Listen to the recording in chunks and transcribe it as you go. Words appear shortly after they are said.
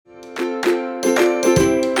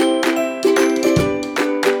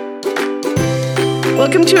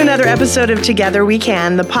Welcome to another episode of Together We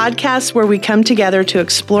Can, the podcast where we come together to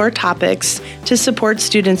explore topics to support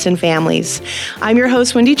students and families. I'm your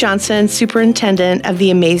host, Wendy Johnson, Superintendent of the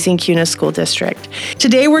amazing Kierra School District.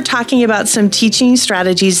 Today, we're talking about some teaching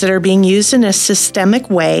strategies that are being used in a systemic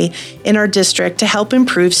way in our district to help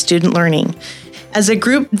improve student learning. As a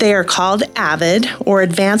group, they are called AVID, or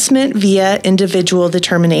Advancement Via Individual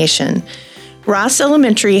Determination. Ross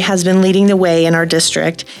Elementary has been leading the way in our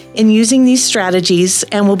district in using these strategies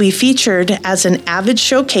and will be featured as an AVID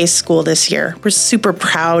Showcase school this year. We're super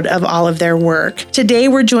proud of all of their work. Today,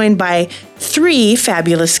 we're joined by three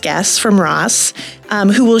fabulous guests from Ross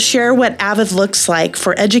who will share what AVID looks like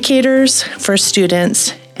for educators, for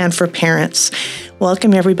students, and for parents.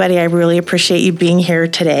 Welcome, everybody. I really appreciate you being here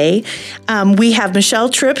today. We have Michelle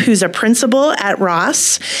Tripp, who's a principal at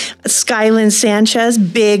Ross, Skylynn Sanchez,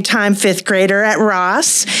 big-time fifth grader at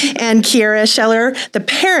Ross, and Kierra Scheller, the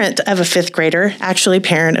parent of a fifth grader, actually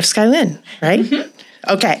parent of Skylynn, right?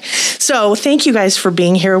 Mm-hmm. Okay, so thank you guys for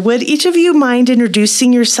being here. Would each of you mind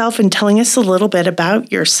introducing yourself and telling us a little bit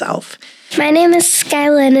about yourself? My name is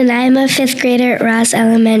Skylynn, and I'm a fifth grader at Ross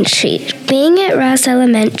Elementary. Being at Ross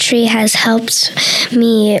Elementary has helped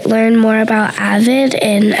me learn more about AVID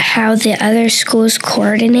and how the other schools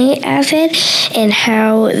coordinate AVID and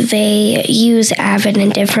how they use AVID in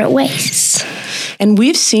different ways. And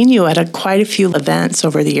we've seen you at quite a few events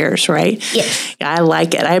over the years, right? Yes. I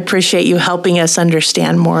like it. I appreciate you helping us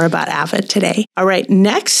understand more about AVID today. All right,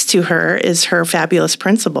 next to her is her fabulous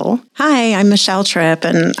principal. Hi, I'm Michelle Tripp,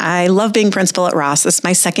 and I love being principal at Ross. This is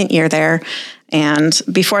my second year there. And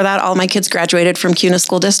before that, all my kids graduated from Kierra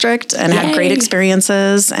School District and had great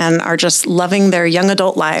experiences and are just loving their young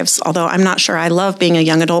adult lives. Although I'm not sure I love being a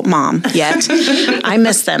young adult mom yet. I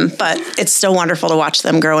miss them, but it's still wonderful to watch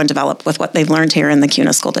them grow and develop with what they've learned here in the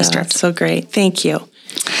Kierra School District. That's so great. Thank you.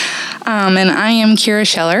 And I am Kierra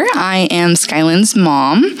Scheller. I am Skylynn's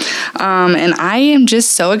mom. And I am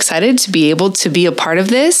just so excited to be able to be a part of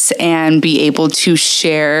this and be able to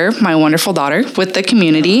share my wonderful daughter with the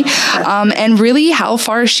community and really how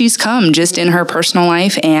far she's come just in her personal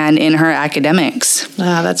life and in her academics.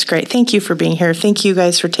 That's great. Thank you for being here. Thank you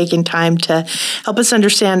guys for taking time to help us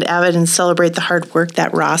understand AVID and celebrate the hard work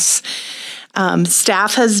that Ross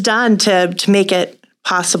staff has done to make it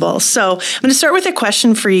possible. So I'm going to start with a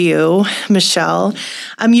question for you, Michelle.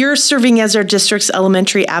 You're serving as our district's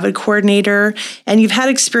elementary AVID coordinator, and you've had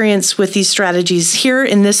experience with these strategies here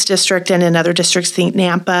in this district and in other districts, think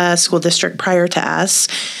Nampa School District prior to us.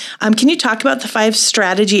 Can you talk about the 5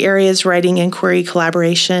 strategy areas, writing, inquiry,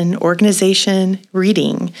 collaboration, organization,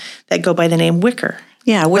 reading, that go by the name WICR?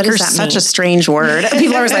 Yeah, WICR's such a strange word.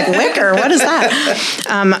 People are always like, WICR, what is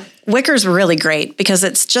that? WICR's really great because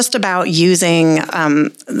it's just about using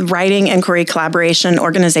writing, inquiry, collaboration,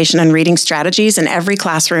 organization, and reading strategies in every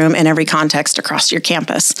classroom and every context across your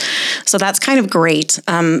campus. So that's kind of great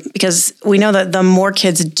because we know that the more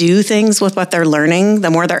kids do things with what they're learning,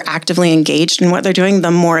 the more they're actively engaged in what they're doing,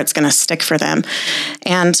 the more it's going to stick for them.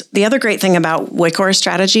 And the other great thing about WICR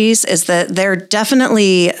strategies is that they're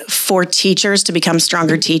definitely for teachers to become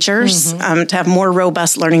stronger teachers, to have more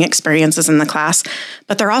robust learning experiences in the class,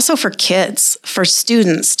 but they're also for kids, for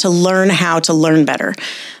students to learn how to learn better.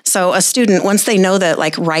 So a student, once they know that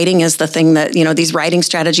like writing is the thing that, these writing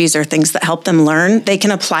strategies are things that help them learn, they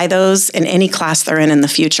can apply those in any class they're in the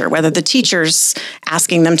future. Whether the teacher's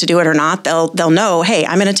asking them to do it or not, they'll know, hey,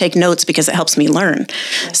 I'm going to take notes because it helps me learn.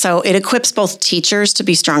 Okay. So it equips both teachers to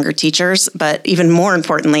be stronger teachers, but even more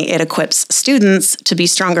importantly, it equips students to be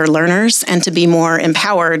stronger learners and to be more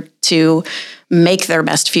empowered to make their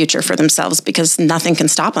best future for themselves because nothing can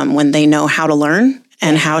stop them when they know how to learn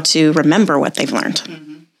and how to remember what they've learned.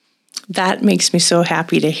 Mm-hmm. That makes me so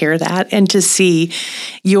happy to hear that and to see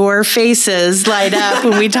your faces light up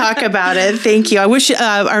when we talk about it. Thank you. I wish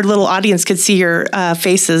our little audience could see your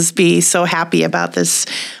faces be so happy about this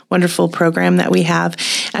wonderful program that we have.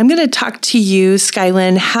 I'm going to talk to you,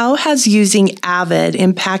 Skylynn. How has using AVID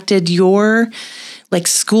impacted your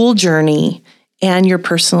school journey and your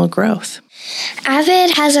personal growth?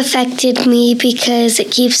 AVID has affected me because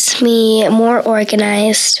it keeps me more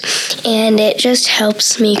organized and it just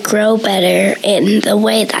helps me grow better in the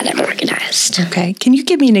way that I'm organized. Okay. Can you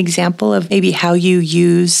give me an example of maybe how you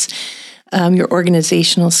use your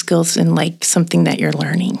organizational skills in something that you're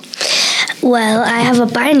learning? Well, I have a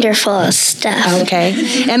binder full of stuff. Okay.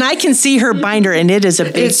 And I can see her binder, and it is a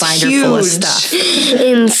big binder full of stuff.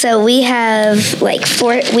 And so we have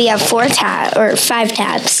 5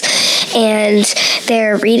 tabs. And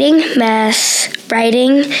they're reading, math,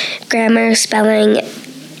 writing, grammar, spelling,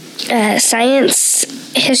 science,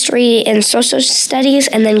 history, and social studies,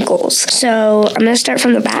 and then goals. So I'm going to start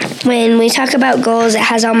from the back. When we talk about goals, it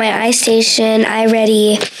has all my iStation,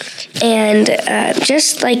 iReady, and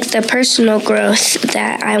just like the personal growth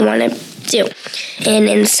that I want to do. And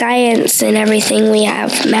in science and everything, we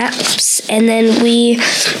have maps, and then we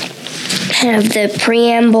have the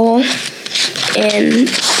preamble,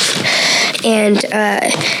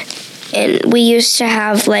 and we used to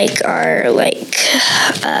have like our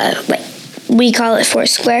we call it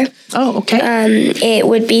Foursquare. Oh, okay. It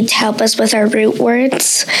would be to help us with our root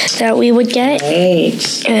words that we would get.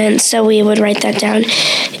 Great. And so we would write that down.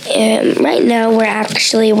 Right now, we're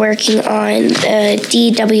actually working on the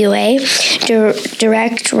DWA,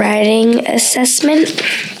 Direct Writing Assessment.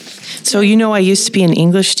 So, I used to be an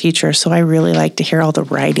English teacher, so I really like to hear all the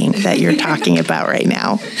writing that you're talking about right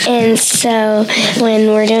now. And so when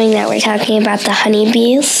we're doing that, we're talking about the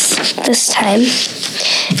honeybees this time.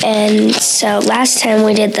 And so last time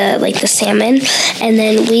we did the salmon, and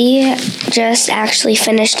then we just actually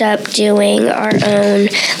finished up doing our own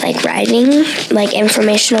writing,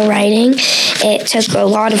 informational writing. It took a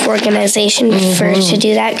lot of organization to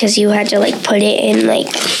do that, because you had to put it in a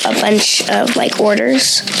bunch of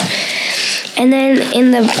orders. And then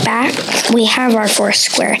in the back we have our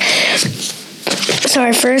Foursquare. So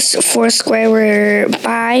our first Foursquare were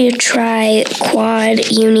bi, tri,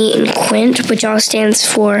 quad, uni, and quint, which all stands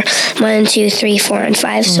for 1, 2, 3, 4, and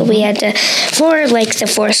 5. So we had to, for the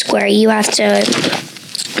Foursquare, you have to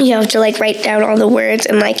write down all the words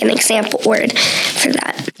and an example word for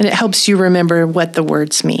that. And it helps you remember what the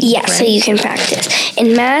words mean. Yeah, right? So you can practice.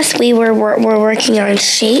 In math, we're working on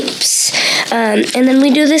shapes. And then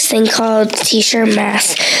we do this thing called T-shirt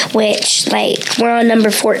math, which we're on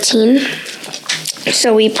number 14.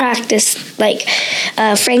 So we practice,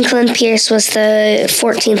 Franklin Pierce was the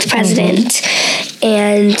 14th president,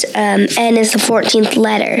 and N is the 14th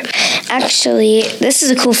letter. Actually, this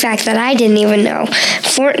is a cool fact that I didn't even know.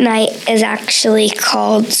 Fortnite is actually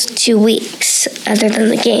called 2 weeks, other than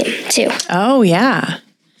the game, too. Oh, yeah.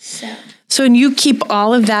 So and you keep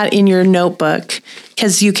all of that in your notebook,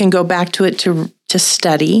 because you can go back to it to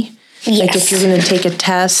study. Yes. If you're going to take a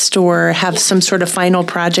test or have some sort of final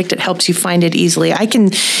project, it helps you find it easily. I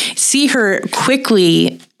can see her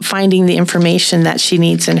quickly finding the information that she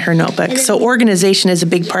needs in her notebook. So organization is a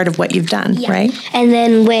big part of what you've done, right? And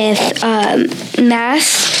then with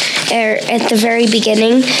math, at the very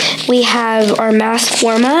beginning, we have our math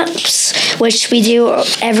warm-ups, which we do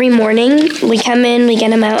every morning. We come in, we get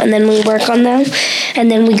them out, and then we work on them. And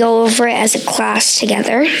then we go over it as a class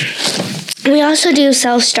together. We also do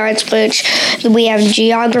self-starts, which we have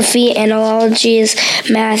geography, analogies,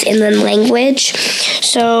 math, and then language.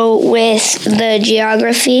 So with the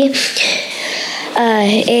geography,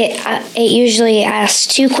 it usually asks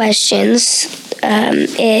 2 questions.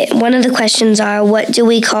 One of the questions are, what do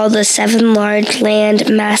we call the 7 large land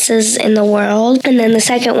masses in the world? And then the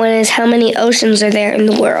second one is, how many oceans are there in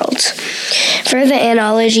the world? For the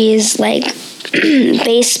analogies,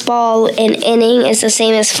 baseball and inning is the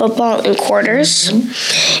same as football and quarters.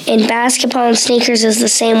 And basketball and sneakers is the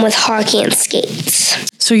same with hockey and skates.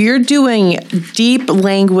 So you're doing deep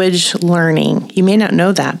language learning. You may not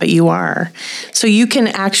know that, but you are. So you can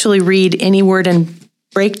actually read any word and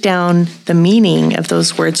break down the meaning of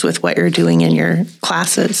those words with what you're doing in your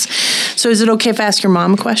classes. So is it okay if I ask your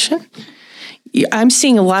mom a question? I'm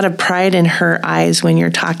seeing a lot of pride in her eyes when you're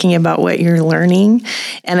talking about what you're learning.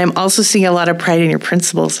 And I'm also seeing a lot of pride in your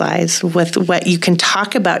principal's eyes with what you can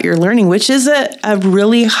talk about your learning, which is a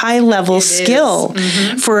really high level skill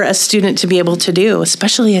for a student to be able to do,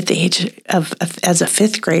 especially at the age of as a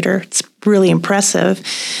 5th grader. It's really impressive.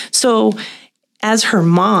 So as her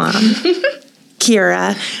mom,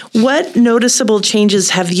 Kierra, what noticeable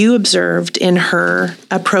changes have you observed in her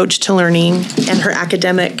approach to learning and her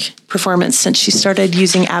academic performance since she started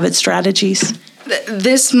using AVID strategies?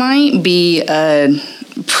 This might be a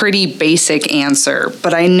pretty basic answer,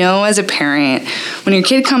 but I know as a parent, when your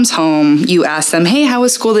kid comes home, you ask them, hey, how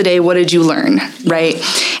was school today? What did you learn? Right?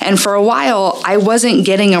 And for a while, I wasn't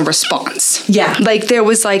getting a response. Yeah. There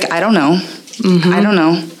was I don't know. I don't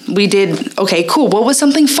know. We did, okay, cool. What was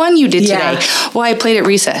something fun you did today? Well, I played at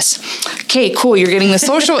recess. Okay, cool. You're getting the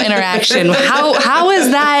social interaction. How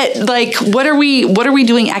is that, what are we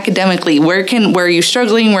doing academically? Where are you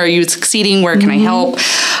struggling? Where are you succeeding? Where can I help?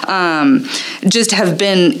 Just have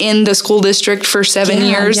been in the school district for 7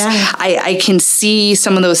 years. Yeah. I can see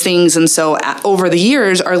some of those things. And so over the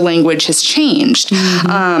years, our language has changed.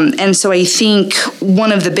 And so I think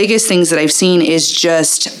one of the biggest things that I've seen is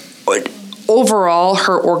just overall,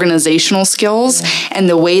 her organizational skills and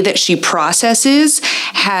the way that she processes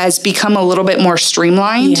has become a little bit more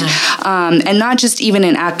streamlined. And not just even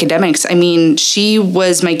in academics. I mean, she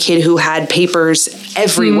was my kid who had papers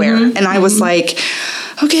everywhere. And I was like,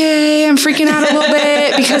 okay, I'm freaking out a little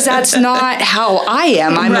bit because that's not how I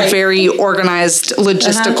am. I'm a very organized,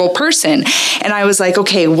 logistical person. And I was like,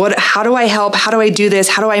 okay, how do I help? How do I do this?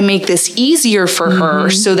 How do I make this easier for her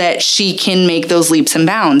so that she can make those leaps and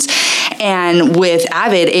bounds? And with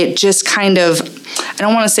AVID, it just kind of, I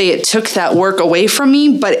don't want to say it took that work away from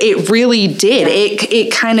me, but it really did.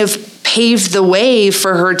 It kind of paved the way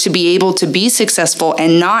for her to be able to be successful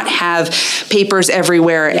and not have papers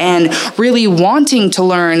everywhere and really wanting to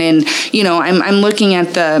learn. And, you know, I'm looking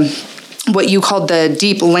at what you called the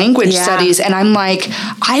deep language studies. And I'm like,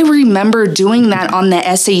 I remember doing that on the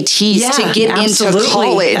SATs to get into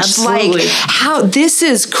college. Like, how this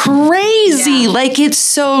is crazy. Like, it's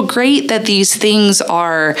so great that these things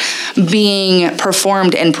are being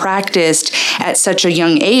performed and practiced at such a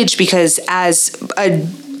young age, because as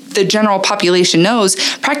the general population knows,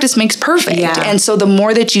 practice makes perfect. And so the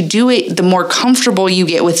more that you do it, the more comfortable you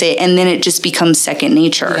get with it, and then it just becomes second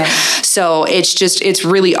nature. So it's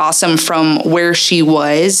really awesome from where she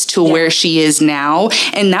was to where she is now.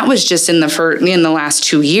 And that was just in the last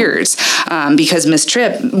 2 years, because Miss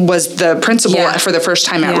Tripp was the principal for the first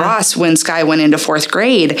time at Ross when Sky went into 4th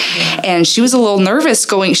grade. And she was a little nervous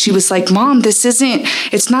she was like, Mom,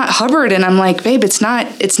 it's not Hubbard. And I'm like, babe, it's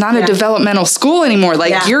not a developmental school anymore.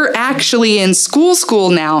 Like, you're actually in school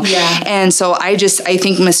now. And so I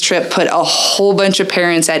think Miss Tripp put a whole bunch of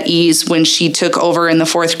parents at ease when she took over in the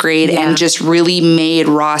 4th grade and just really made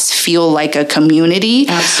Ross feel like a community.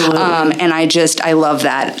 Absolutely. And I love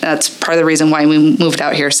that. That's part of the reason why we moved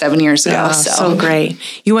out here 7 years ago. So great.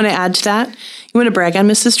 You want to add to that? You want to brag on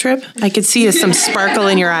Mrs. Tripp? I could see some sparkle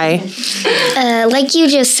in your eye. Like you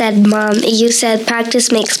just said, Mom, you said practice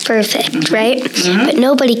makes perfect, right? But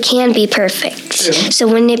nobody can be perfect. So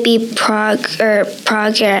wouldn't it be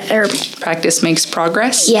practice makes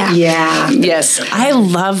progress? Yeah. Yes. I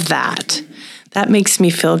love that. That makes me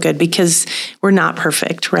feel good because we're not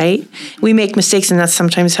perfect, right? We make mistakes, and that's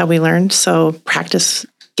sometimes how we learn. So practice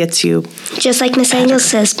gets you. Just like Miss Angel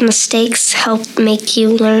says, mistakes help make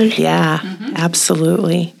you learn. Yeah,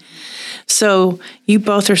 absolutely. So you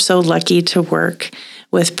both are so lucky to work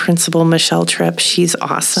with Principal Michelle Tripp. She's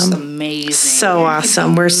awesome. It's amazing. So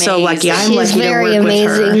awesome. We're so lucky. I'm She's lucky very to work with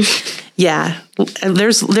amazing. her. Yeah,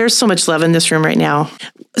 there's so much love in this room right now.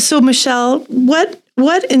 So Michelle, what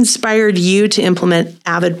inspired you to implement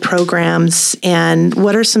AVID programs, and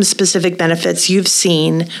what are some specific benefits you've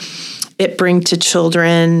seen it bring to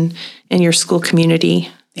children and your school community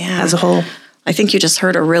as a whole? I think you just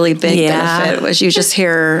heard a really big benefit, was you just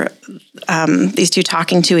hear these two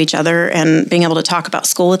talking to each other and being able to talk about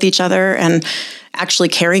school with each other and actually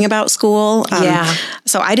caring about school.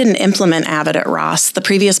 So I didn't implement AVID at Ross. The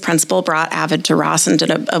previous principal brought AVID to Ross and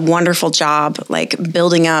did a wonderful job, like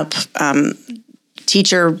building up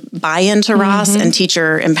teacher buy-in to Ross and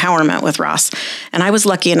teacher empowerment with Ross. And I was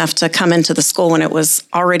lucky enough to come into the school when it was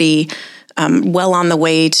already well on the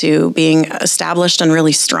way to being established and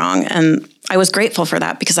really strong. And I was grateful for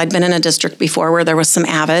that because I'd been in a district before where there was some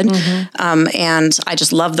AVID, and I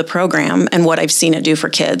just love the program and what I've seen it do for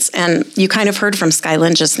kids. And you kind of heard from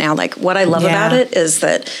Skylynn just now, like what I love about it is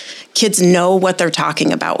that kids know what they're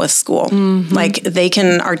talking about with school. Like they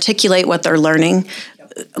can articulate what they're learning.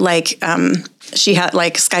 Like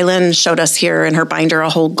Skylynn showed us here in her binder a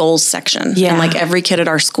whole goals section. And like every kid at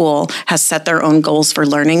our school has set their own goals for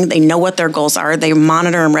learning. They know what their goals are. They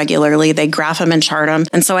monitor them regularly. They graph them and chart them.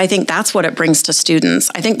 And so I think that's what it brings to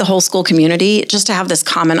students. I think the whole school community, just to have this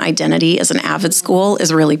common identity as an AVID school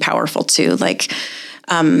is really powerful too. Like,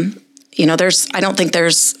 I don't think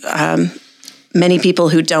there's many people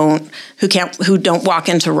who don't walk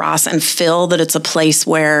into Ross and feel that it's a place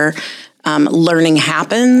where learning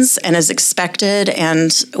happens and is expected,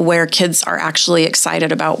 and where kids are actually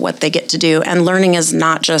excited about what they get to do. And learning is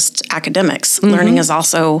not just academics. Learning is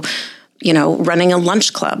also, running a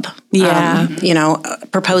lunch club,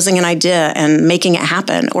 proposing an idea and making it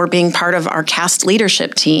happen, or being part of our cast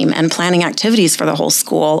leadership team and planning activities for the whole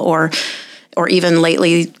school, or even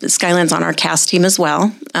lately, Skylynn's on our cast team as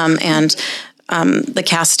well. The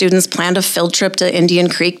cast students planned a field trip to Indian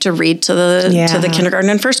Creek to read to the kindergarten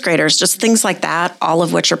and first graders, just things like that, all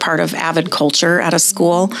of which are part of AVID culture at a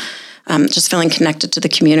school. just feeling connected to the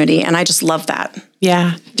community. And I just love that.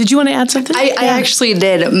 Yeah. Did you want to add something? I actually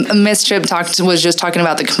did. Miss Tripp was just talking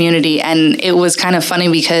about the community, and it was kind of funny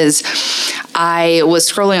because I was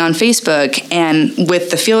scrolling on Facebook and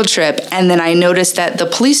with the field trip, and then I noticed that the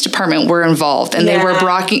police department were involved, and they were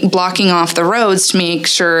blocking off the roads to make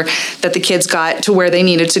sure that the kids got to where they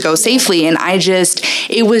needed to go safely. And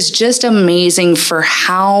it was just amazing for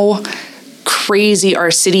how crazy our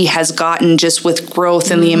city has gotten just with growth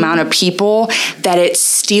and the amount of people that it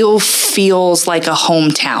still feels like a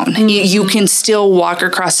hometown. You can still walk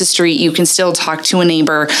across the street. You can still talk to a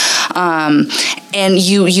neighbor. And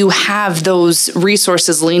you have those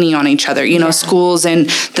resources leaning on each other, schools and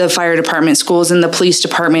the fire department, schools and the police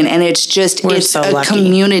department. And it's so a lucky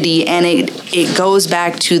community. And it goes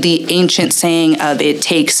back to the ancient saying of it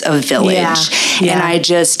takes a village. Yeah.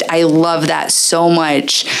 And I love that so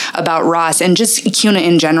much about Ross and just CUNA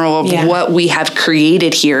in general of what we have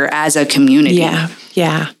created here as a community.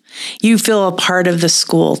 Yeah. You feel a part of the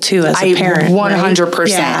school too as a parent. 100%.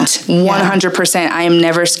 Right? 100%. I am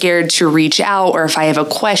never scared to reach out, or if I have a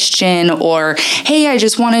question, or hey, I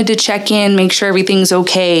just wanted to check in, make sure everything's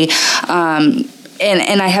okay.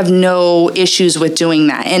 And I have no issues with doing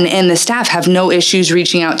that. And the staff have no issues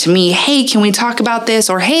reaching out to me. Hey, can we talk about this?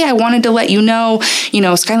 Or, hey, I wanted to let you know,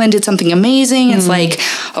 Skylynn did something amazing. It's like,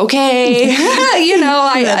 okay, okay,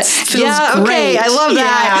 I love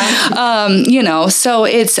that. So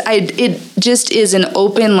it just is an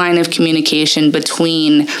open line of communication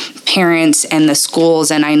between parents and the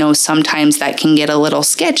schools. And I know sometimes that can get a little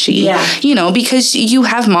sketchy, because you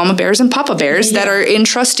have mama bears and papa bears that are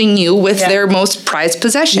entrusting you with their most prized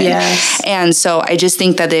possession. Yes. And so I just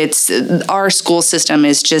think that our school system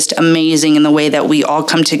is just amazing in the way that we all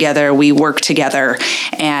come together, we work together,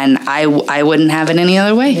 and I wouldn't have it any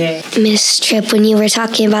other way. Yeah. Miss Tripp, when you were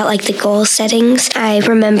talking about the goal settings, I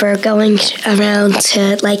remember going around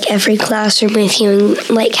to every classroom with you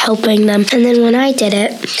and helping them. And then when I did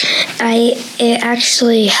it, it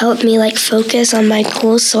actually helped me focus on my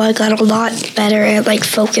goals, so I got a lot better at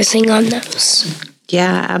focusing on those.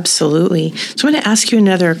 Yeah, absolutely. So I'm going to ask you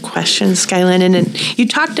another question, Skylynn. And you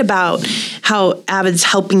talked about how AVID's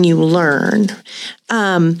helping you learn.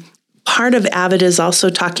 Part of AVID is also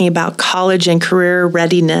talking about college and career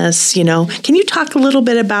readiness. Can you talk a little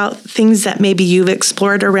bit about things that maybe you've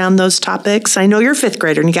explored around those topics? I know you're a fifth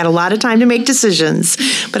grader and you got a lot of time to make decisions,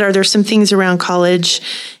 but are there some things around college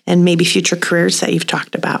and maybe future careers that you've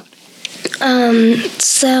talked about?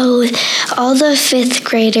 So all the fifth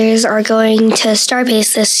graders are going to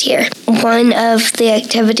Starbase this year. One of the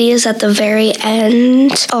activities at the very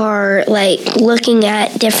end are looking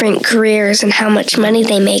at different careers and how much money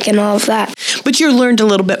they make and all of that. But you learned a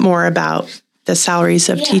little bit more about the salaries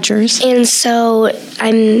of teachers. And so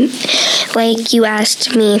I'm, you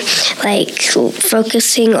asked me,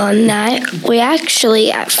 focusing on that. We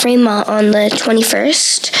actually, at Fremont on the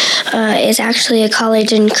 21st, is actually a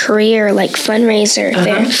college and career, fundraiser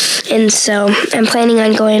there. And so I'm planning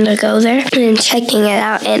on go there and checking it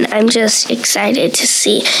out. And I'm just excited to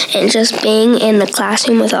see. And just being in the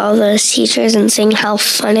classroom with all those teachers and seeing how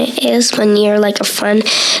fun it is when you're a fun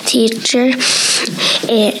teacher,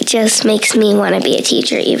 it just makes me want to be a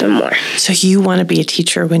teacher even more. So you want to be a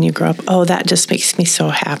teacher when you grow up? Oh, that just makes me so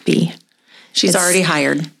happy. She's already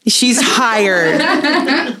hired. She's hired.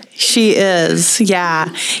 She is.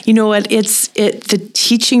 Yeah. You know what? The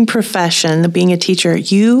teaching profession, the being a teacher,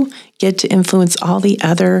 you get to influence all the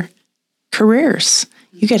other careers.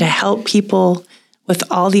 You get to help people with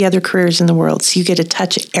all the other careers in the world. So you get to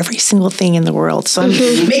touch every single thing in the world. So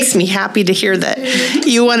it makes me happy to hear that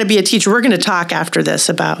you want to be a teacher. We're going to talk after this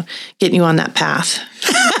about getting you on that path.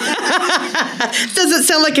 Doesn't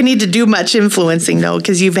sound like I need to do much influencing, though,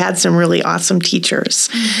 because you've had some really awesome teachers.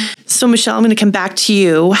 So, Michelle, I'm going to come back to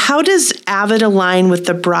you. How does AVID align with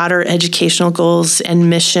the broader educational goals and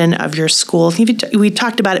mission of your school? We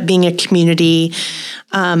talked about it being a community.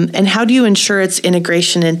 And how do you ensure its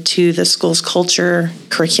integration into the school's culture,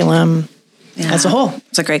 curriculum as a whole?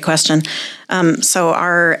 It's a great question. So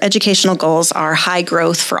our educational goals are high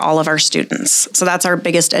growth for all of our students. So that's our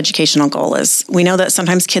biggest educational goal. Is we know that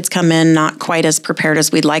sometimes kids come in not quite as prepared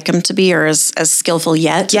as we'd like them to be, or as skillful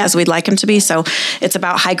yet as we'd like them to be. So it's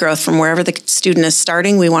about high growth from wherever the student is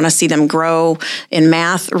starting. We want to see them grow in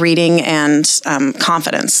math, reading, and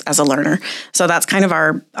confidence as a learner. So that's kind of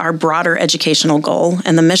our broader educational goal.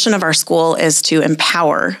 And the mission of our school is to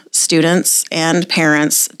empower students and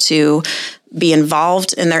parents to be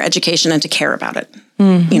involved in their education and to care about it,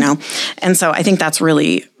 And so I think that's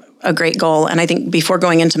really a great goal. And I think before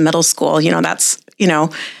going into middle school, that's,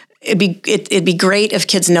 it'd be great if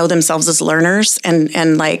kids know themselves as learners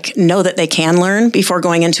and like know that they can learn before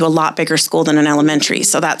going into a lot bigger school than an elementary.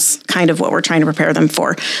 So that's kind of what we're trying to prepare them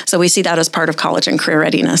for. So we see that as part of college and career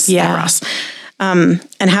readiness at Ross.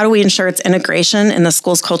 And how do we ensure its integration in the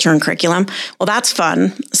school's culture and curriculum? Well, that's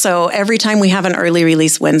fun. So every time we have an early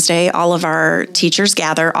release Wednesday, all of our teachers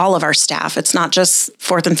gather, all of our staff. It's not just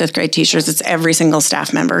 4th and 5th grade teachers, it's every single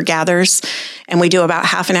staff member gathers. And we do about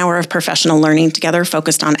half an hour of professional learning together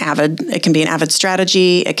focused on AVID. It can be an AVID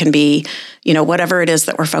strategy. It can be, whatever it is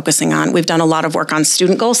that we're focusing on. We've done a lot of work on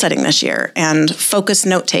student goal setting this year and focused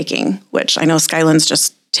note taking, which I know Skylynn's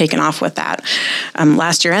just taken off with that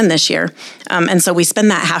last year and this year. And so we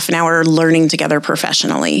spend that half an hour learning together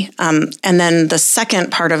professionally. And then the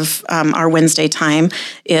second part of our Wednesday time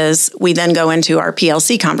is we then go into our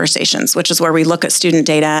PLC conversations, which is where we look at student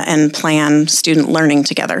data and plan student learning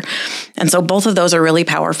together. And so both of those are really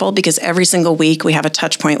powerful because every single week we have a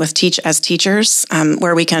touch point with teachers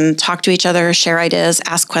where we can talk to each other, share ideas,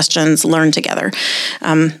 ask questions, learn together.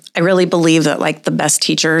 I really believe that like the best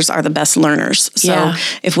teachers are the best learners. So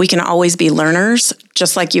if we can always be learners,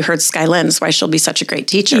 just like you heard Skylynn's, why she'll be such a great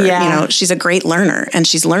teacher. She's a great learner and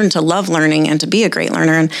she's learned to love learning and to be a great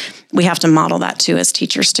learner. And we have to model that too as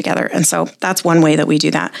teachers together. And so that's one way that we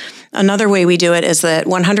do that. Another way we do it is that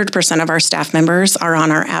 100% of our staff members are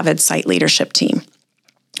on our AVID site leadership team.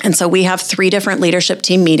 And so we have 3 different leadership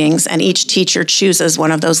team meetings, and each teacher chooses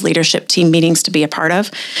one of those leadership team meetings to be a part of.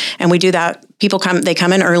 And we do that. They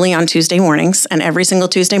come in early on Tuesday mornings, and every single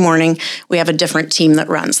Tuesday morning, we have a different team that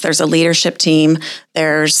runs. There's a leadership team,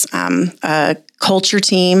 there's a culture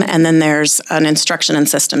team, and then there's an instruction and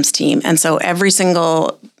systems team. And so every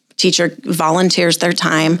single teacher volunteers their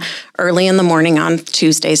time early in the morning on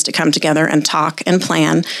Tuesdays to come together and talk and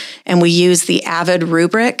plan. And we use the AVID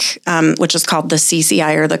rubric, which is called the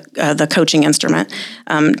CCI or the coaching instrument,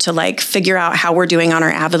 to like figure out how we're doing on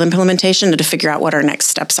our AVID implementation and to figure out what our next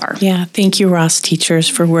steps are. Yeah. Thank you, Ross teachers,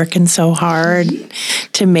 for working so hard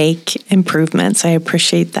to make improvements. I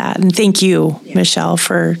appreciate that. And thank you, Michelle,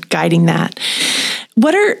 for guiding that.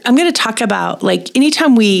 I'm going to talk about like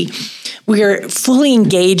anytime we're fully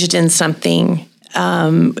engaged in something,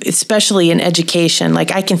 especially in education.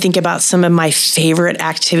 Like I can think about some of my favorite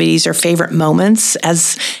activities or favorite moments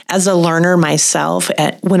as a learner myself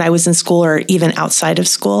when I was in school or even outside of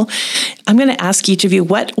school. I'm going to ask each of you,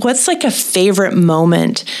 what's like a favorite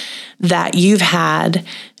moment that you've had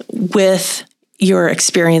with your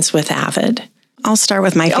experience with AVID? I'll start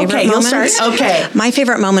with my favorite moment. Okay. My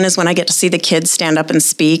favorite moment is when I get to see the kids stand up and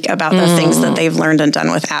speak about the things that they've learned and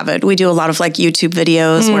done with AVID. We do a lot of like YouTube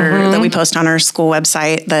videos that we post on our school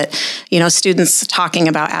website that, students talking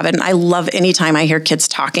about AVID. And I love anytime I hear kids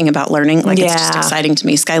talking about learning. Like it's just exciting to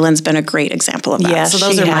me. Skylynn's been a great example of that. Yes, so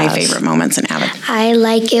those are my favorite moments in AVID. I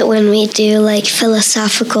like it when we do like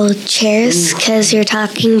philosophical chairs because you're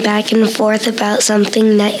talking back and forth about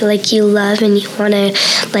something that like you love and you want to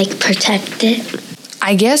like protect it.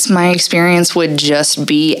 I guess my experience would just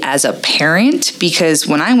be as a parent, because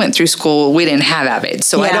when I went through school, we didn't have AVID.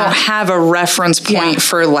 So I don't have a reference point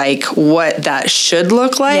for like what that should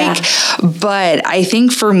look like. But I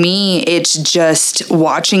think for me, it's just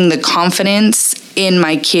watching the confidence in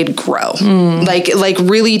my kid grow, like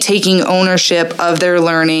really taking ownership of their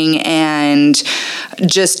learning and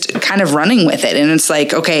just kind of running with it. And it's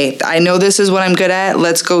like, okay, I know this is what I'm good at.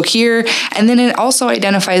 Let's go here. And then it also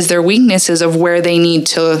identifies their weaknesses of where they need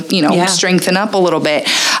to, strengthen up a little bit.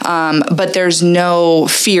 But there's no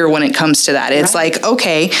fear when it comes to that. It's like,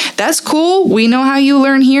 okay, that's cool. We know how you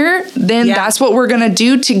learn here. Then that's what we're going to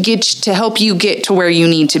do to help you get to where you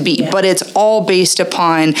need to be. But it's all based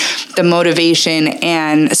upon the motivation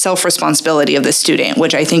and self-responsibility of the student,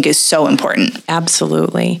 which I think is so important.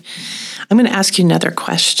 Absolutely. I'm going to ask you another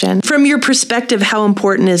question. From your perspective, how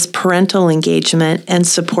important is parental engagement and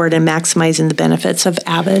support in maximizing the benefits of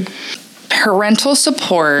AVID? Parental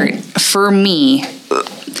support, for me,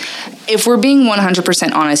 if we're being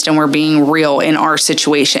 100% honest and we're being real in our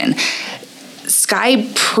situation, Sky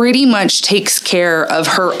pretty much takes care of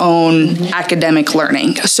her own academic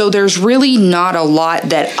learning. So there's really not a lot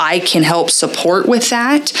that I can help support with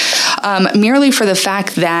that, merely for the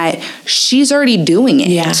fact that she's already doing it.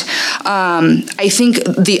 Yeah. I think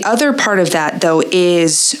the other part of that, though,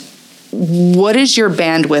 is what does your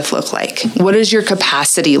bandwidth look like? What does your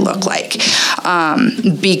capacity look like?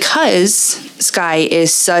 Because Sky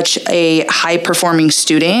is such a high-performing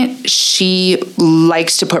student, she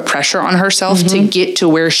likes to put pressure on herself to get to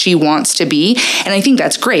where she wants to be. And I think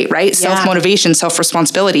that's great, right? Self-motivation,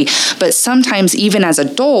 self-responsibility. But sometimes, even as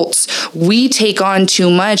adults, we take on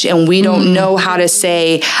too much and we don't know how to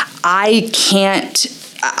say, I can't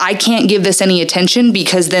I can't give this any attention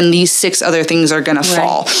because then these 6 other things are going to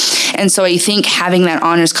fall. And so I think having that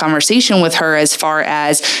honest conversation with her as far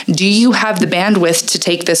as, do you have the bandwidth to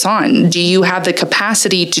take this on? Do you have the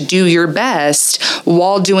capacity to do your best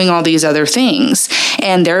while doing all these other things?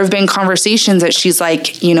 And there have been conversations that she's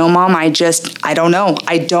like, Mom, I don't know.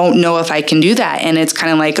 I don't know if I can do that. And it's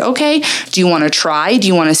kind of like, okay, do you want to try? Do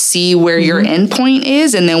you want to see where your endpoint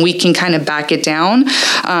is? And then we can kind of back it down.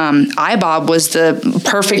 IBOB was the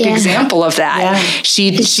perfect example of that. Yeah.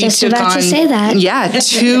 She took on to say that.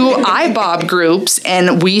 2 IBOB groups,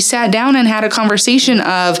 and we sat down and had a conversation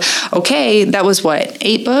of, okay, that was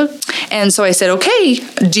 8 books? And so I said, okay,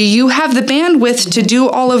 do you have the bandwidth to do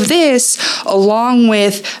all of this along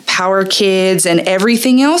with Power Kids and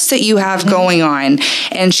everything else that you have going on?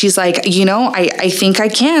 And she's like, I think I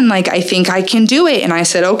can. I think I can do it. And I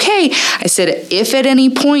said, okay. I said, if at any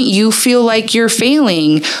point you feel like you're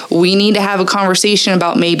failing, we need to have a conversation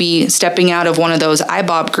about maybe stepping out of one of those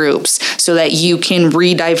IBOB groups so that you can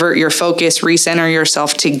re-divert your focus, recenter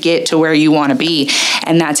yourself to get to where you want to be.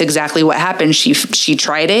 And that's exactly what happened. She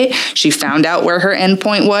tried it. She found out where her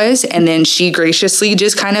endpoint was. And then she graciously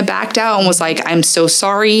just kind of backed out and was like, I'm so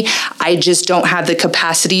sorry. I just don't have the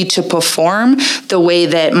capacity to perform the way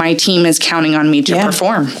that my team is counting on me to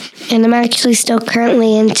perform. And I'm actually still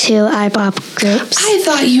currently in 2 IBOB groups. I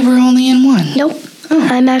thought you were only in 1. Nope. Oh.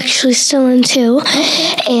 I'm actually still in 2.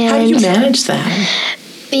 And how do you manage that?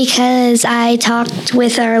 Because I talked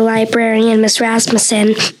with our librarian, Miss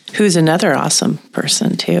Rasmussen. Who's another awesome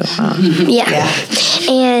person, too. Huh? Yeah.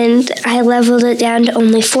 And I leveled it down to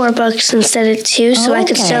only 4 books instead of 2, so I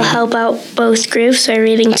could still help out both groups by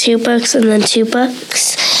reading 2 books and then 2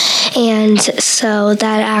 books. And so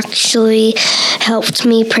that actually helped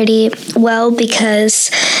me pretty well because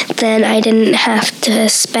then I didn't have to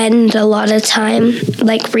spend a lot of time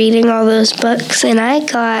reading all those books. And I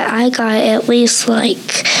got at least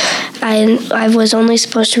I was only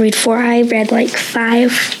supposed to read 4. I read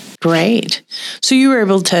 5. Great. So you were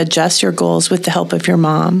able to adjust your goals with the help of your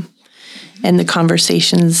mom and the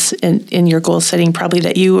conversations in your goal setting probably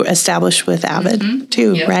that you established with AVID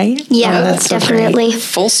too, right? Yeah, that's definitely. So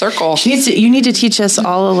full circle. You need to teach us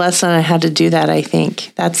all a lesson on how to do that, I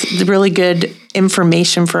think. That's really good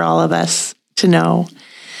information for all of us to know.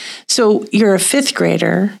 So you're a 5th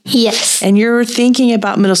grader. Yes. And you're thinking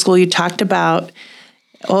about middle school. You talked about,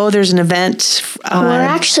 there's an event. We're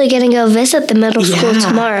actually going to go visit the middle school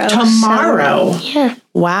tomorrow. Tomorrow? So, yeah.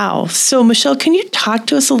 Wow. So, Michelle, can you talk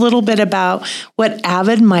to us a little bit about what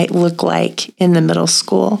AVID might look like in the middle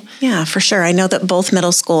school? Yeah, for sure. I know that both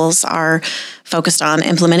middle schools are focused on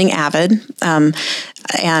implementing AVID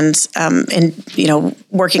and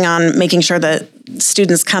working on making sure that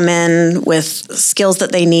students come in with skills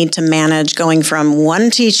that they need to manage going from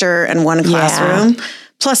one teacher and one classroom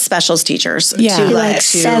plus specials teachers. To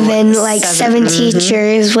seven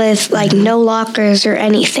teachers with no lockers or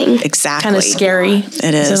anything. Exactly. Kind of scary.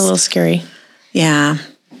 It is. It's a little scary. Yeah.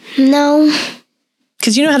 No.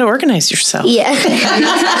 Because you know how to organize yourself. Yeah,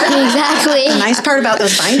 exactly. The nice part about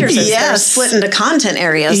those binders is they're split into content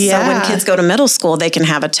areas. Yeah. So when kids go to middle school, they can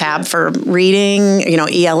have a tab for reading,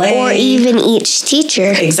 ELA. Or even each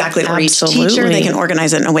teacher. Exactly. Or each teacher. They can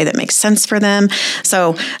organize it in a way that makes sense for them.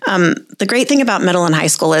 So the great thing about middle and high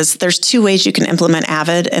school is there's 2 ways you can implement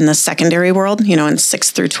AVID in the secondary world, in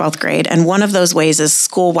 6th through 12th grade. And one of those ways is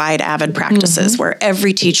school-wide AVID practices where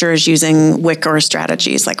every teacher is using WIC or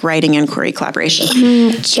strategies like writing, inquiry, collaboration.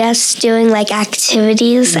 Just doing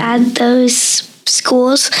activities at those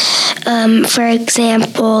schools. For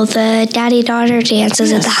example, the daddy-daughter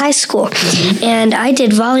dances at the high school. And I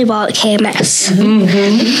did volleyball at KMS.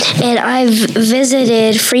 And I've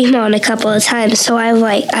visited Fremont a couple of times, so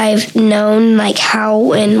I've known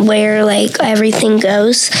how and where everything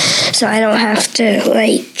goes. So I don't have to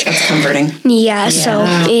That's comforting. Yeah, so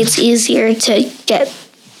it's easier to get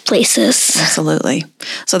places. Absolutely.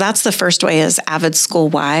 So that's the first way is AVID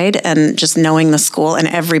school-wide and just knowing the school, and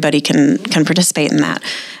everybody can participate in that.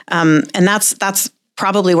 And that's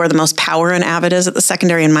probably where the most power in AVID is at the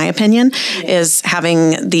secondary, in my opinion, is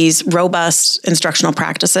having these robust instructional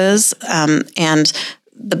practices and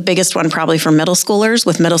the biggest one probably for middle schoolers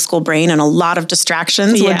with middle school brain and a lot of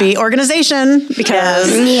distractions would be organization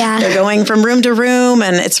because they're going from room to room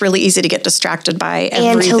and it's really easy to get distracted by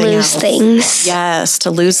everything and to lose things. Yes,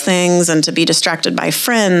 to lose things and to be distracted by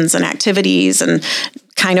friends and activities and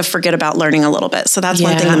kind of forget about learning a little bit. So that's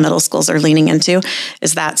one thing the middle schools are leaning into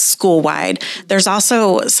is that school-wide. There's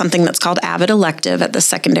also something that's called AVID elective at the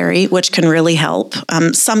secondary, which can really help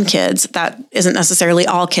some kids. That isn't necessarily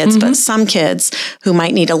all kids, but some kids who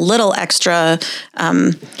might need a little extra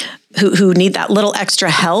who need that little extra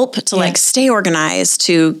help to like stay organized,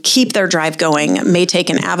 to keep their drive going, may take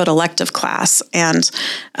an AVID elective class. And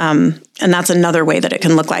that's another way that it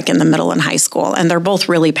can look like in the middle and high school. And they're both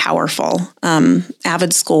really powerful.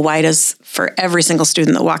 AVID school-wide is for every single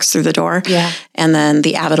student that walks through the door. Yeah. And then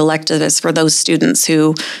the AVID elective is for those students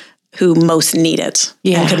who most need it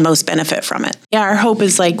and could most benefit from it. Yeah, our hope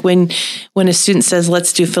is like when a student says,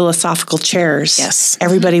 let's do philosophical chairs, yes,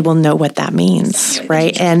 everybody will know what that means,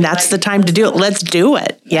 right? And that's the time to do it. Let's do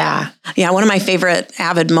it. Yeah. Yeah, one of my favorite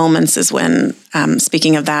AVID moments is when,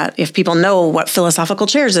 speaking of that, if people know what philosophical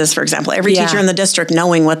chairs is, for example, every teacher in the district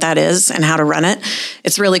knowing what that is and how to run it,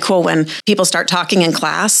 it's really cool when people start talking in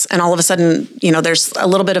class and all of a sudden, there's a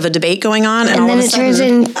little bit of a debate going on. And then it turns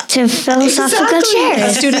into philosophical chairs.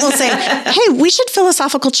 A student will say, hey, we should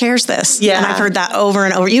philosophical chairs this. Yeah. And I've heard that over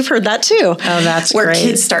and over. You've heard that too. Oh, that's where great.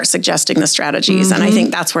 Kids start suggesting the strategies. And I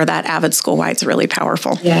think that's where that AVID school-wide is really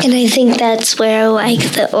powerful. Yeah. And I think that's where like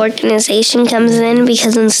the organization comes in,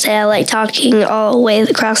 because instead of like talking all the way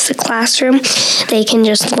across the classroom, they can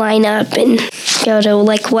just line up and go to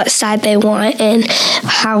like what side they want and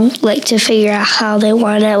how like to figure out how they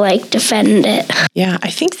want to like defend it. Yeah, I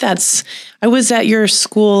think I was at your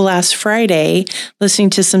school last Friday listening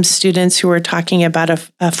to some students who were talking about a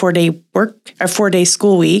 4-day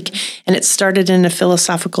school week, and it started in a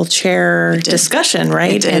philosophical chair discussion,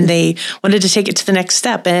 right? And they wanted to take it to the next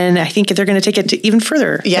step, and I think they're going to take it to even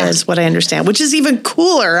further, is what I understand, which is even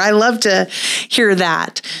cooler. I love to hear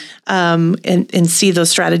that. And see those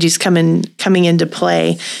strategies coming into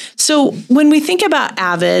play. So when we think about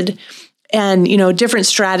AVID and, different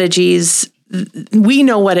strategies, we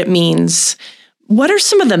know what it means. What are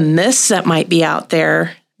some of the myths that might be out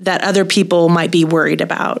there that other people might be worried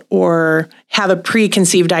about or have a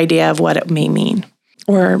preconceived idea of what it may mean?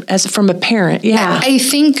 Or as from a parent, I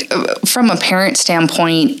think from a parent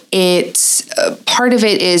standpoint, it's part of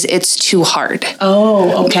it is it's too hard.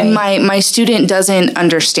 Oh, okay. My student doesn't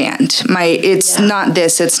understand. It's not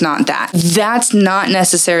this, it's not that. That's not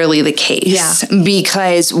necessarily the case,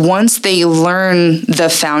 because once they learn the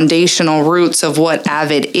foundational roots of what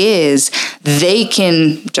AVID is, they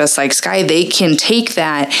can, just like Sky, they can take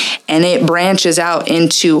that and it branches out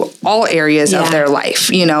into all areas of their life.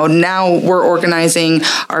 Now we're organizing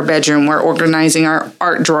our bedroom, we're organizing our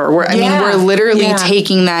art drawer. We're literally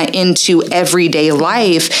taking that into everyday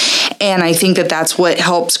life. And I think that that's what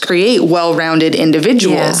helps create well-rounded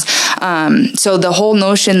individuals. So the whole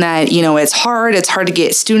notion that, it's hard to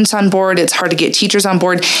get students on board, it's hard to get teachers on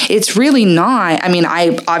board, it's really not.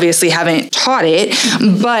 I obviously haven't taught it,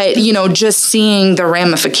 but, just seeing the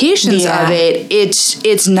ramifications of it,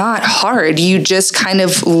 it's not hard. You just kind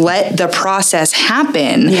of let the process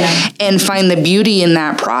happen and find the beauty in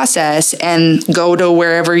that process and go to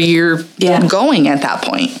wherever you're going at that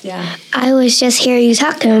point. Yeah. I was just hearing you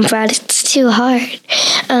talking about it's too hard.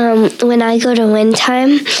 When I go to Win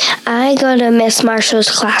Time, I go to Miss Marshall's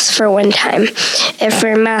class for Win Time,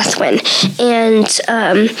 for math Win. And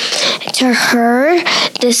to her,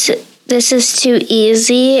 this is too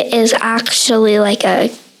easy is actually like a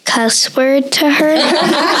cuss word to her.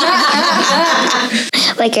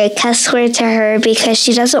 Like a cuss word to her, because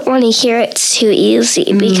she doesn't want to hear it's too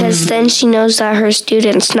easy, because then she knows that her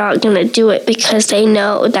student's not going to do it because she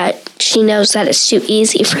knows that it's too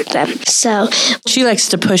easy for them. So she likes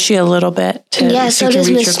to push you a little bit. So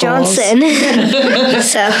does Miss Johnson.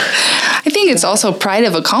 So I think it's also pride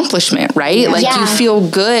of accomplishment, right? Like you feel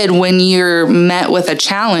good when you're met with a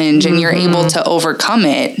challenge and you're able to overcome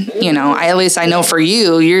it. At least I know for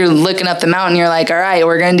you, you're looking up the mountain, you're like, all right,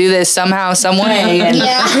 we're going to do this somehow, some way.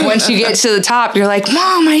 And once you get to the top, you're like,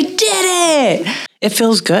 Mom, I did it. It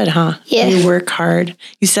feels good, huh? Yeah. You work hard.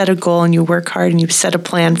 You set a goal and you work hard and you set a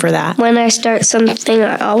plan for that. When I start something,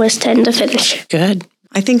 I always tend to finish. Good.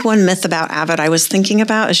 I think one myth about AVID I was thinking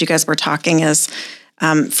about as you guys were talking is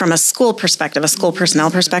from a school perspective, a school personnel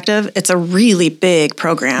perspective, it's a really big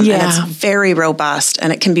program and it's very robust,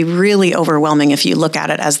 and it can be really overwhelming if you look at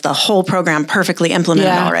it as the whole program perfectly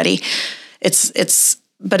implemented already.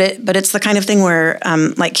 But it's the kind of thing where,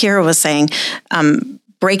 like Kierra was saying,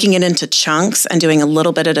 breaking it into chunks and doing a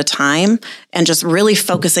little bit at a time and just really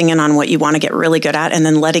focusing in on what you want to get really good at and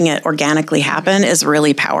then letting it organically happen is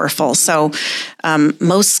really powerful. So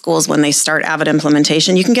most schools, when they start AVID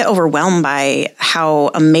implementation, you can get overwhelmed by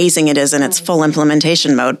how amazing it is in its full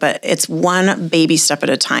implementation mode, but it's one baby step at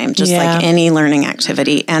a time, just like any learning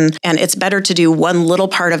activity. And it's better to do one little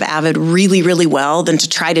part of AVID really, really well than to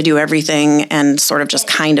try to do everything and sort of just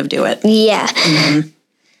kind of do it. Yeah.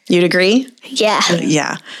 You'd agree? Yeah.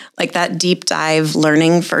 Yeah. Like that deep dive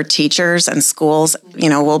learning for teachers and schools,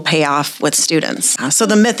 will pay off with students. So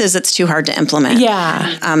the myth is it's too hard to implement.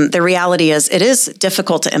 Yeah. The reality is it is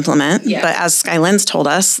difficult to implement, but as Skylynn's told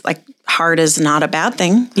us, like hard is not a bad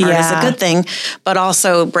thing. Hard is a good thing, but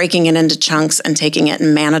also breaking it into chunks and taking it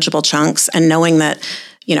in manageable chunks and knowing that,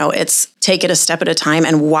 it's take it a step at a time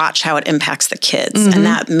and watch how it impacts the kids. Mm-hmm. And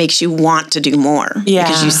that makes you want to do more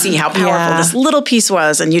because you see how powerful this little piece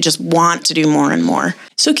was and you just want to do more and more.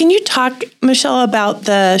 So can you talk, Michelle, about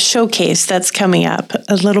the showcase that's coming up,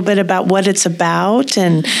 a little bit about what it's about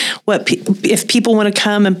and what if people want to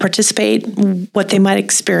come and participate, what they might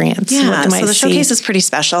experience? Yeah, so the showcase is pretty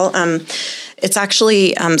special. It's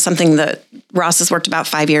actually something that Ross has worked about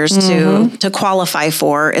 5 years to qualify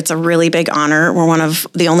for. It's a really big honor. We're one of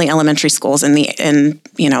the only elementary schools in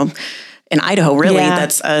Idaho, really,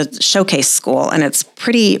 that's a showcase school, and it's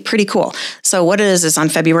pretty cool. So what it is on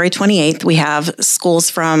February 28th, we have schools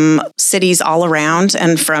from cities all around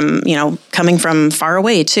and from, coming from far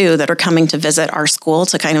away too, that are coming to visit our school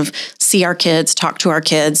to kind of see our kids, talk to our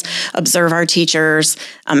kids, observe our teachers,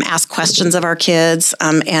 ask questions of our kids,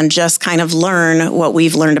 and just kind of learn what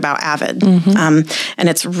we've learned about AVID. And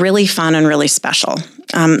it's really fun and really special.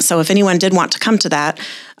 So if anyone did want to come to that,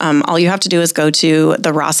 all you have to do is go to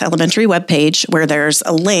the Ross Elementary webpage where there's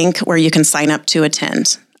a link where you can sign up to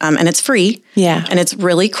attend. And it's free. Yeah. And it's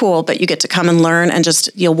really cool, but you get to come and learn and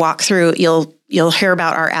you'll walk through, you'll hear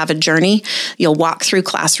about our AVID journey. You'll walk through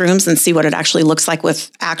classrooms and see what it actually looks like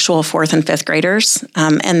with actual 4th and 5th graders.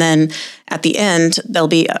 And then at the end, there'll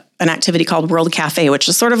be an activity called World Cafe, which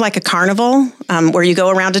is sort of like a carnival where you go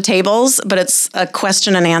around to tables, but it's a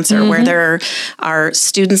question and answer where there are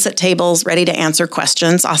students at tables ready to answer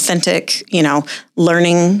questions, authentic,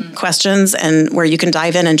 learning questions, and where you can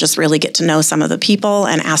dive in and just really get to know some of the people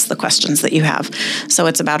and ask the questions that you have. So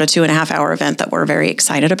it's about a 2.5-hour event that we're very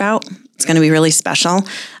excited about. It's going to be really special.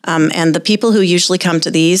 And the people who usually come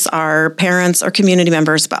to these are parents or community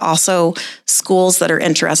members, but also schools that are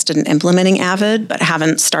interested in implementing AVID but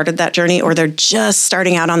haven't started that journey, or they're just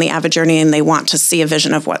starting out on the AVID journey and they want to see a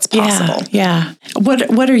vision of what's possible. Yeah.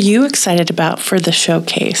 What are you excited about for the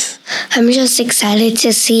showcase? I'm just excited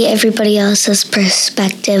to see everybody else's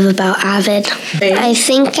perspective about AVID. I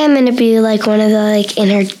think I'm going to be like one of the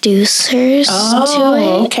introducers to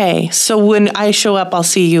it. Okay. So when I show up, I'll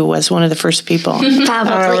see you as one of the first people.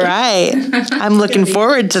 Probably. All right. I'm looking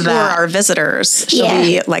forward to that. For our visitors, she'll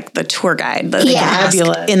be like the tour guide that they can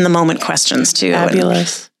ask in the moment questions too.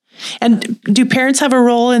 Fabulous. And do parents have a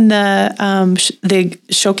role in the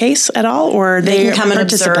showcase at all, or they can come and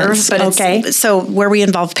observe? But so where we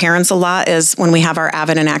involve parents a lot is when we have our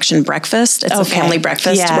AVID in Action breakfast. It's a family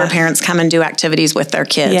breakfast where parents come and do activities with their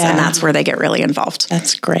kids, and that's where they get really involved.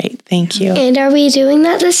 That's great. Thank you. And are we doing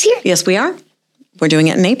that this year? Yes, we are. We're doing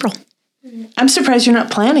it in April. I'm surprised you're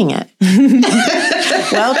not planning it.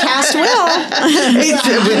 Well, cast will.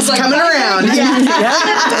 It's coming around.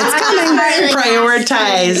 It's coming.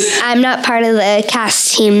 Prioritize. I'm not part of the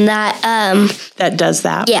cast team that does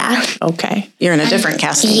that. Yeah. Okay. You're in a different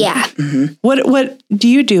cast team. Yeah. Mm-hmm. What do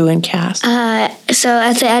you do in cast? So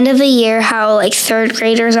at the end of the year, how 3rd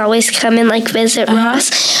graders always come and visit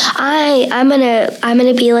Ross. I'm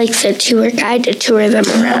gonna be the tour guide to tour them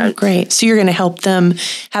around. Great. So you're gonna help them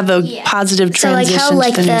have a positive transition. So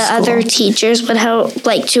how to the other teachers would help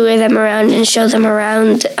tour them around and show them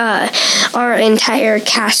around. Our entire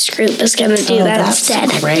cast group is gonna do that instead.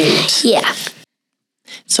 Great. Yeah.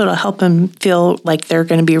 So it'll help them feel like they're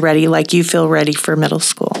going to be ready, like you feel ready for middle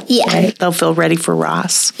school. Yeah. Right? They'll feel ready for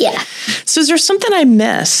Ross. Yeah. So is there something I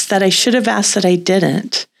missed that I should have asked that I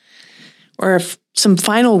didn't? Or some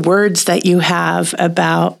final words that you have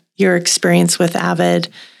about your experience with AVID,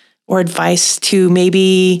 or advice to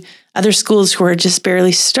maybe other schools who are just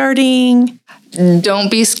barely starting? Don't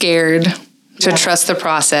be scared to trust the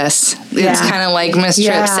process. It's kind of like Miss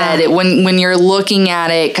Tripp said. When you're looking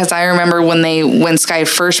at it, because I remember when Sky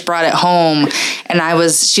first brought it home, and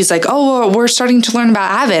she's like, "Oh, we're starting to learn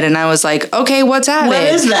about AVID," and I was like, "Okay, what's AVID? What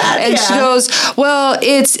is that?" And she goes, "Well,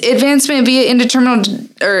 it's advancement via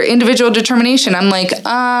individual determination." I'm like,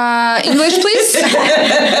 English, please.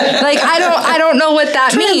 I don't know what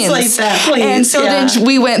that means. Translate that, please. And so then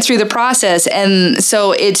we went through the process, and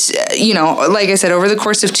so it's like I said, over the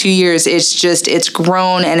course of 2 years, it's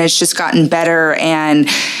grown and it's just gotten better. And,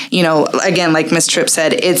 again, like Ms. Tripp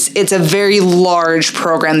said, it's a very large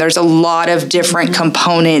program. There's a lot of different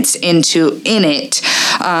components in it.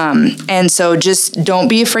 And so just don't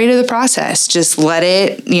be afraid of the process. Just let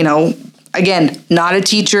it, Again, not a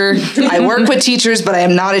teacher. I work with teachers, but I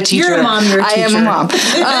am not a teacher. You're a mom, you're a teacher. I am a mom.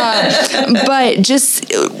 But just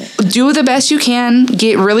do the best you can.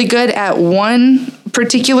 Get really good at one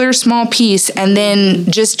particular small piece, and then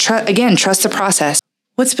just trust the process.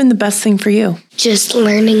 What's been the best thing for you? Just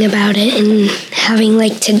learning about it and having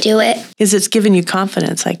to do it. Because it's given you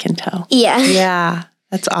confidence, I can tell. Yeah. Yeah,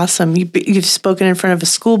 that's awesome. You've spoken in front of a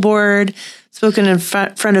school board, spoken in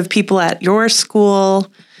front of people at your school.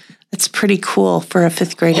 It's pretty cool for a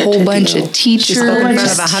fifth grader. Whole bunch of teachers. In front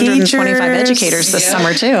of 125 educators this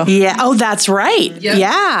summer, too. Yeah. Oh, that's right. Yep.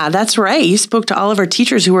 Yeah, that's right. You spoke to all of our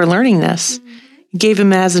teachers who were learning this. You gave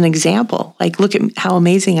them as an example. Look at how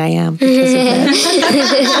amazing I am because of this.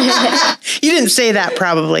 You didn't say that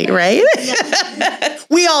probably, right?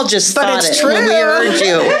 We all just thought it's true when we heard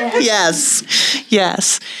you. Yes.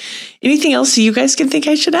 Yes. Anything else you guys can think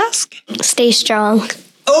I should ask? Stay strong.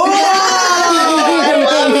 Oh, I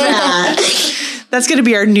love that. That's going to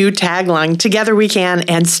be our new tagline. Together we can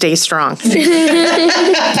and stay strong.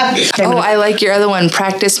 I like your other one.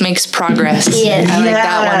 Practice makes progress. Yeah. I like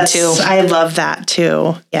that one too. I love that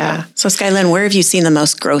too. Yeah. So Skylynn, where have you seen the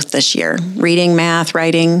most growth this year? Reading, math,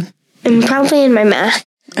 writing? And probably in my math.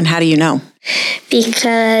 And how do you know?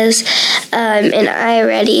 Because in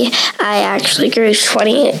AVID, I actually grew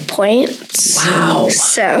 28 points. Wow.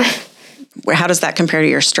 So... How does that compare to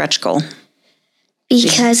your stretch goal?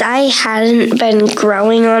 Because I hadn't been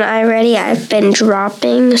growing on AVID, I've been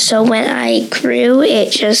dropping. So when I grew,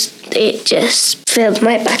 it just filled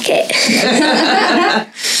my bucket.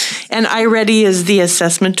 And AVID is the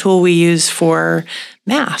assessment tool we use for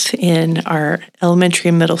math in our elementary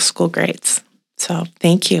and middle school grades. So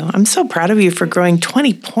thank you. I'm so proud of you for growing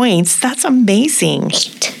 20 points. That's amazing.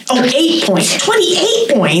 8 points.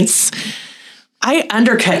 28 points. I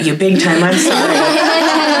undercut you big time. I'm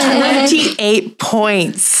sorry. 28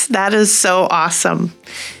 points. That is so awesome.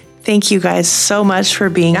 Thank you guys so much for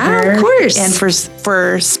being here. Of course. And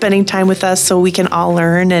for spending time with us so we can all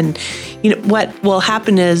learn. And what will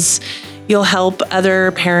happen is you'll help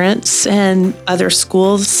other parents and other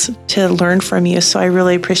schools to learn from you. So I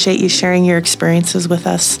really appreciate you sharing your experiences with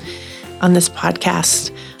us on this podcast.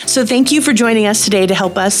 So thank you for joining us today to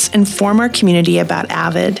help us inform our community about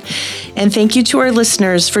AVID. And thank you to our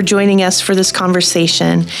listeners for joining us for this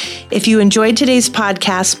conversation. If you enjoyed today's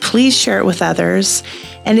podcast, please share it with others.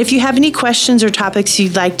 And if you have any questions or topics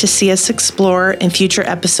you'd like to see us explore in future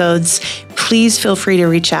episodes, please feel free to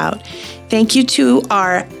reach out. Thank you to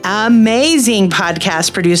our amazing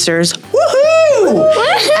podcast producers. Woohoo!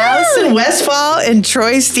 Allison Westfall and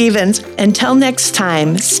Troy Stevens. Until next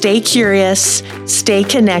time, stay curious, stay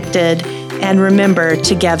connected, and remember,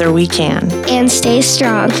 together we can. And stay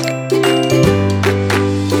strong.